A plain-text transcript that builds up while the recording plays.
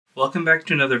Welcome back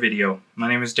to another video. My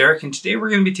name is Derek and today we're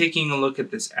going to be taking a look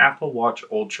at this Apple Watch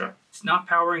Ultra. It's not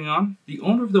powering on. The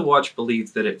owner of the watch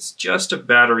believes that it's just a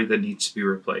battery that needs to be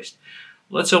replaced.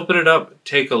 Let's open it up,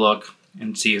 take a look,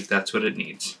 and see if that's what it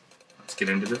needs. Let's get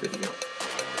into the video.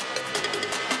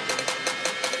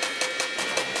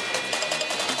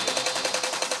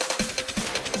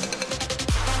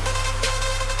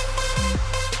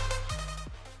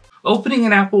 Opening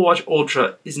an Apple Watch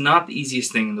Ultra is not the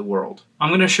easiest thing in the world. I'm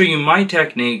going to show you my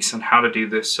techniques on how to do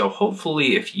this, so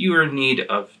hopefully if you are in need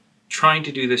of trying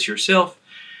to do this yourself,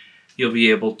 you'll be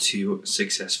able to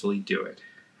successfully do it.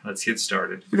 Let's get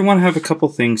started. We're going to want to have a couple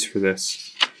things for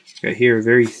this. Got here a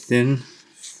very thin,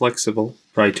 flexible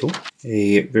pry tool,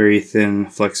 a very thin,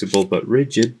 flexible but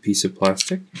rigid piece of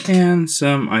plastic, and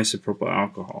some isopropyl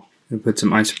alcohol. We'll put some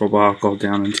isopropyl alcohol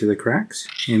down into the cracks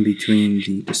in between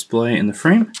the display and the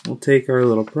frame. We'll take our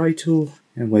little pry tool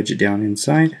and wedge it down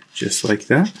inside, just like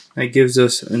that. That gives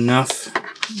us enough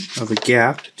of a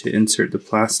gap to insert the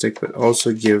plastic, but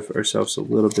also give ourselves a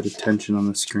little bit of tension on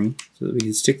the screen so that we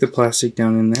can stick the plastic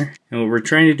down in there. And what we're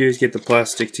trying to do is get the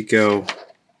plastic to go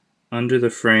under the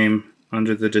frame,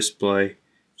 under the display,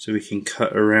 so we can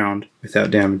cut around without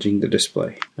damaging the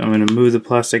display. I'm going to move the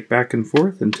plastic back and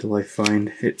forth until I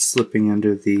find it slipping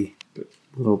under the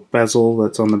little bezel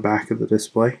that's on the back of the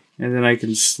display. And then I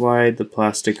can slide the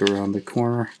plastic around the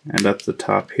corner and up the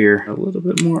top here. A little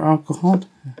bit more alcohol to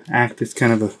act as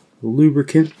kind of a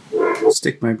lubricant.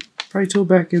 Stick my pry tool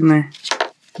back in there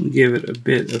and give it a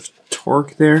bit of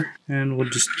torque there. And we'll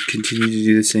just continue to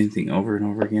do the same thing over and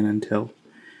over again until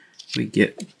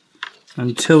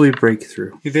we break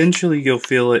through. Eventually you'll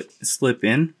feel it slip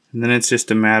in, and then it's just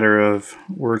a matter of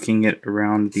working it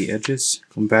around the edges,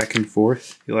 going back and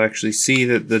forth. You'll actually see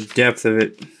that the depth of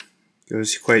it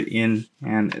goes quite in,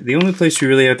 and the only place we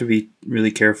really have to be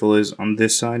really careful is on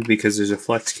this side because there's a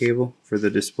flex cable for the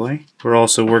display. We're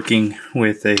also working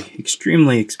with a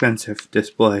extremely expensive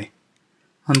display,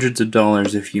 hundreds of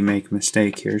dollars if you make a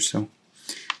mistake here, so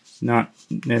not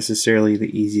necessarily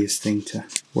the easiest thing to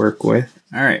work with.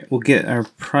 Alright, we'll get our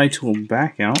pry tool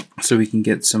back out so we can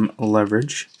get some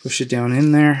leverage. Push it down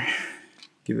in there,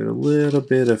 give it a little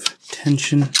bit of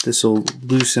tension. This will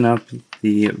loosen up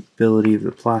the ability of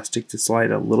the plastic to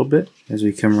slide a little bit as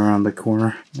we come around the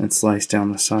corner and slice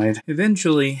down the side.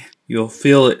 Eventually, you'll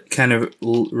feel it kind of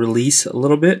release a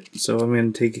little bit. So I'm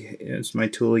going to take my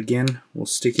tool again. We'll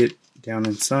stick it down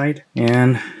inside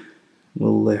and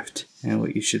we'll lift. And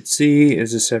what you should see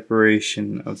is a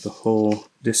separation of the whole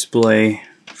display,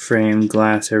 frame,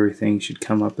 glass, everything should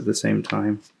come up at the same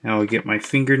time. Now I'll get my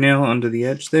fingernail under the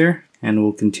edge there, and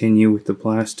we'll continue with the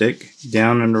plastic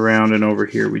down and around and over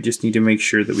here. We just need to make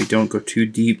sure that we don't go too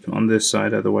deep on this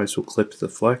side, otherwise we'll clip the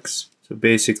flex. So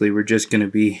basically we're just going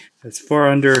to be as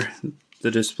far under the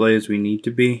display as we need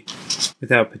to be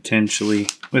without potentially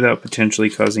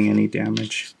causing any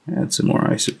damage. Add some more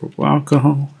isopropyl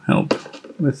alcohol, help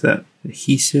with that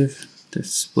adhesive to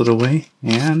split away,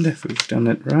 and if we've done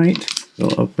it right,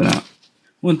 it'll open up.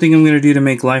 One thing I'm going to do to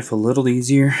make life a little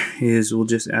easier is we'll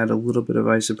just add a little bit of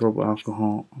isopropyl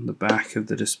alcohol on the back of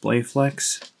the display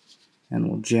flex, and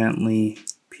we'll gently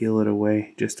peel it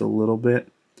away just a little bit.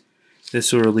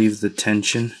 This will relieve the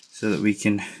tension so that we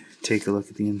can take a look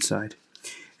at the inside.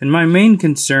 And my main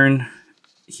concern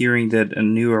hearing that a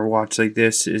newer watch like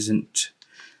this isn't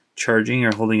charging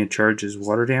or holding a charge is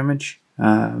water damage.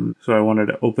 So I wanted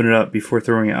to open it up before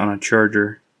throwing it on a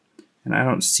charger, and I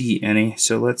don't see any,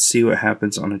 so let's see what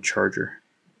happens on a charger.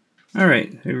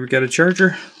 Alright, here we got a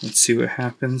charger. Let's see what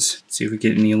happens. See if we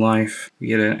get any life. We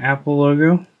get an Apple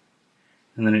logo,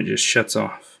 and then it just shuts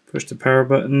off. Push the power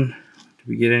button. Do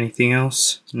we get anything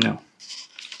else? No.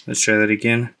 Let's try that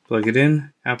again. Plug it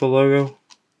in, Apple logo,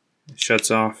 it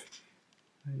shuts off.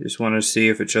 I just want to see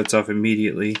if it shuts off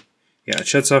immediately. Yeah, it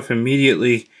shuts off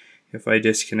immediately if I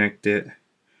disconnect it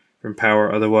from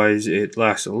power, otherwise it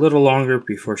lasts a little longer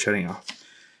before shutting off.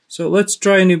 So let's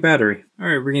try a new battery.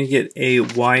 Alright, we're going to get a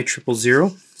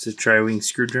Y000. It's a tri-wing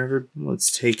screwdriver. Let's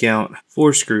take out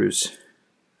 4 screws.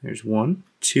 There's 1,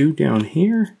 2 down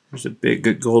here. There's a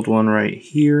big gold one right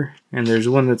here. And there's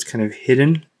one that's kind of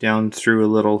hidden down through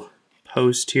a little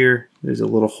post here. There's a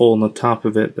little hole in the top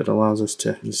of it that allows us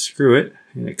to unscrew it,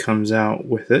 and it comes out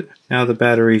with it. Now the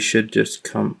battery should just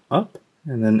come up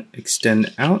and then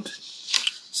extend out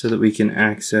so that we can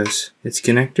access its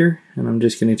connector. And I'm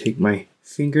just going to take my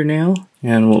fingernail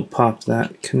and we'll pop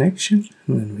that connection,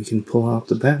 and then we can pull out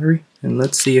the battery, and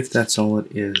let's see if that's all it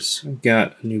is. I've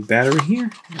got a new battery here.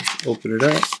 Let's open it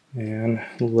up and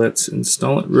let's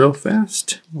install it real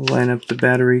fast. We'll line up the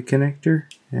battery connector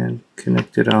and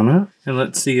connect it on up, and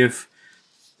let's see if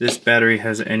this battery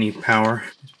has any power.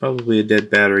 It's probably a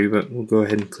dead battery, but we'll go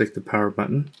ahead and click the power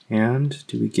button. And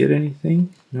do we get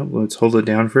anything? Nope, let's hold it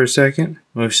down for a second.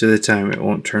 Most of the time it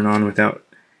won't turn on without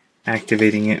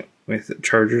activating it with a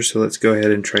charger, so let's go ahead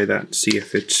and try that, see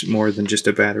if it's more than just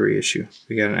a battery issue.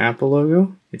 We got an Apple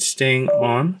logo, it's staying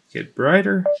on, get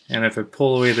brighter, and if I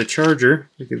pull away the charger,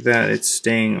 look at that, it's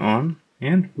staying on.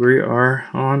 And we are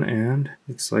on, and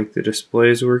looks like the display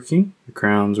is working, the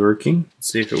crown's working. Let's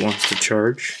see if it wants to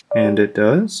charge. And it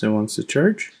does, it wants to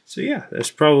charge. So yeah,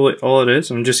 that's probably all it is.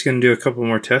 I'm just gonna do a couple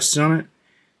more tests on it,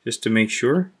 just to make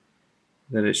sure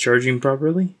that it's charging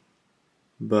properly.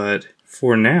 But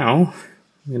for now,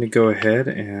 I'm gonna go ahead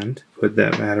and put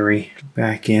that battery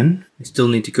back in. I still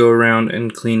need to go around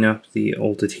and clean up the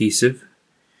old adhesive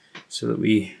so that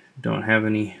we don't have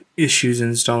any issues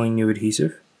installing new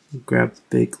adhesive. We'll grab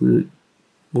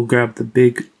the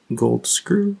big gold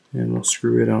screw and we'll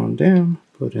screw it on down.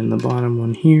 Put in the bottom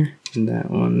one here and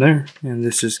that one there. And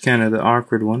this is kind of the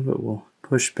awkward one, but we'll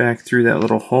push back through that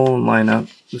little hole and line up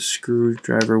the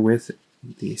screwdriver with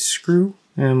the screw.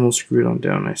 And we'll screw it on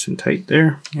down nice and tight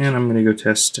there. And I'm going to go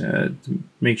test to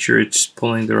make sure it's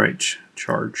pulling the right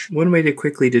charge. One way to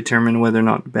quickly determine whether or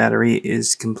not the battery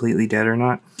is completely dead or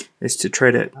not is to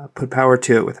try to put power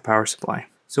to it with a power supply.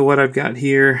 So what I've got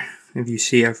here, if you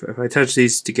see, if I touch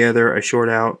these together, I short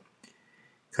out,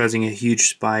 causing a huge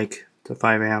spike to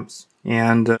 5 amps.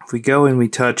 And if we go and we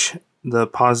touch the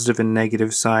positive and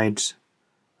negative sides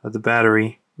of the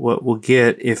battery, what we'll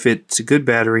get, if it's a good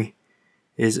battery,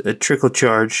 is a trickle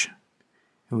charge,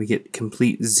 and we get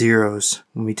complete zeros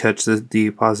when we touch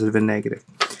the positive and negative.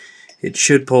 It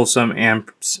should pull some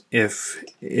amps. If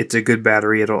it's a good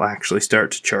battery, it'll actually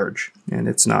start to charge, and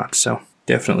it's not, so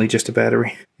definitely just a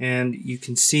battery. And you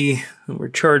can see we're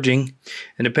charging,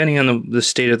 and depending on the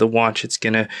state of the watch, it's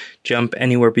going to jump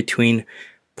anywhere between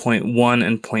 0.1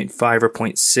 and 0.5 or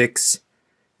 0.6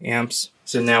 amps.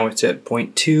 So now it's at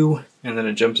 0.2, and then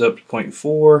it jumps up to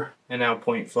 0.4, and now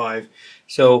 0.5.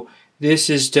 So this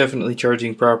is definitely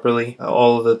charging properly.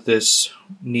 All that this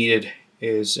needed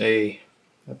is a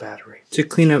battery. To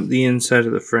clean up the inside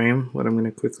of the frame, what I'm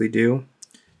going to quickly do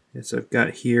is I've got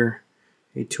here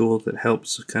a tool that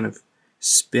helps kind of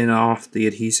spin off the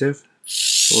adhesive.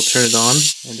 So we'll turn it on,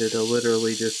 and it'll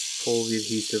literally just pull the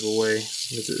adhesive away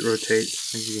as it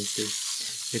rotates. As you can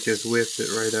see, it just whips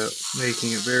it right up,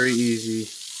 making it very easy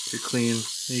to clean.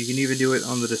 And you can even do it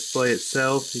on the display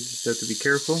itself. You just have to be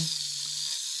careful,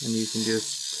 and you can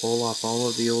just pull off all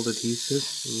of the old adhesive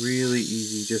really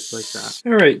easy, just like that.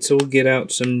 Alright, so we'll get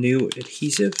out some new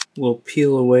adhesive. We'll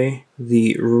peel away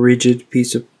the rigid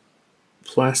piece of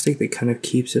plastic that kind of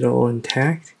keeps it all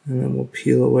intact, and then we'll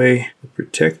peel away the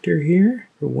protector here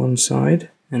for one side.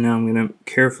 And now I'm going to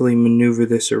carefully maneuver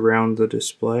this around the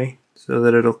display so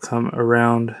that it'll come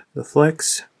around the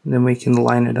flex, and then we can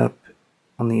line it up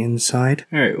on the inside.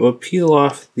 Alright, we'll peel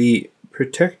off the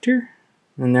protector,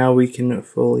 and now we can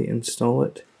fully install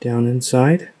it down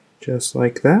inside, just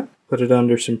like that. Put it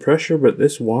under some pressure, but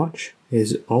this watch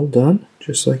is all done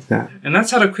just like that. And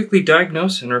that's how to quickly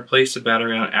diagnose and replace the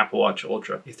battery on an Apple Watch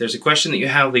Ultra. If there's a question that you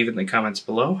have, leave it in the comments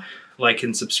below. Like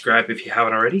and subscribe if you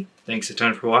haven't already. Thanks a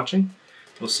ton for watching.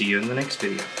 We'll see you in the next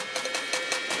video.